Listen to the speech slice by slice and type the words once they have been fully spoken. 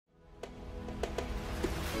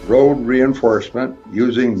road reinforcement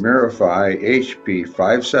using Mirify HP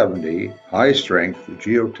 570 high-strength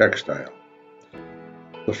geotextile.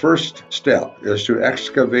 The first step is to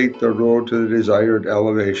excavate the road to the desired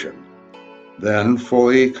elevation. Then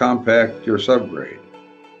fully compact your subgrade,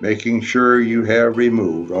 making sure you have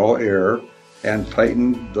removed all air and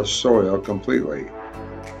tightened the soil completely.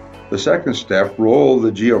 The second step, roll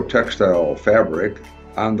the geotextile fabric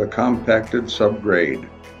on the compacted subgrade,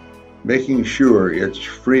 making sure it's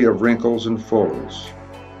free of wrinkles and folds.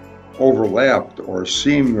 Overlap or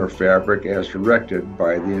seam your fabric as directed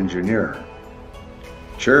by the engineer.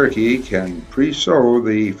 Cherokee can pre-sew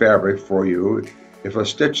the fabric for you if a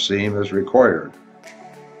stitch seam is required.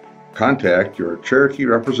 Contact your Cherokee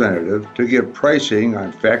representative to get pricing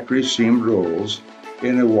on factory seamed rolls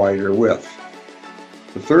in a wider width.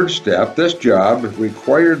 The third step, this job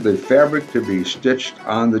required the fabric to be stitched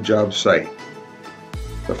on the job site.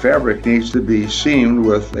 The fabric needs to be seamed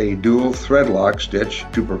with a dual thread lock stitch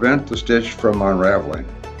to prevent the stitch from unraveling.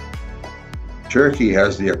 Cherokee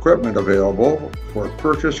has the equipment available for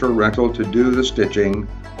purchase or rental to do the stitching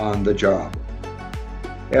on the job.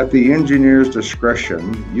 At the engineer's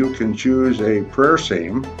discretion, you can choose a prayer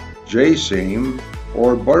seam, J seam,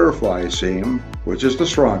 or butterfly seam, which is the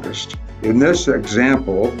strongest. In this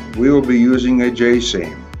example, we will be using a J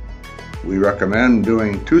seam. We recommend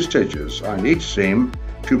doing 2 stitches on each seam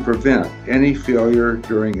to prevent any failure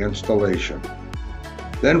during installation.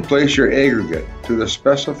 Then place your aggregate to the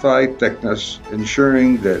specified thickness,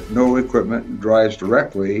 ensuring that no equipment dries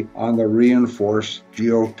directly on the reinforced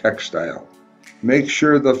geotextile. Make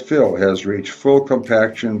sure the fill has reached full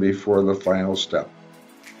compaction before the final step.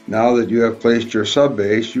 Now that you have placed your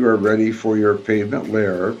subbase, you are ready for your pavement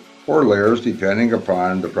layer or layers depending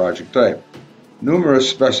upon the project type. Numerous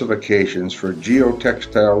specifications for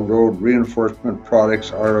geotextile road reinforcement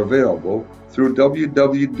products are available through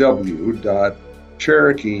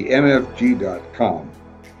www.CherokeeMFG.com.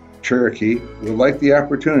 Cherokee would like the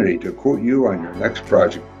opportunity to quote you on your next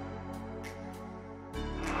project.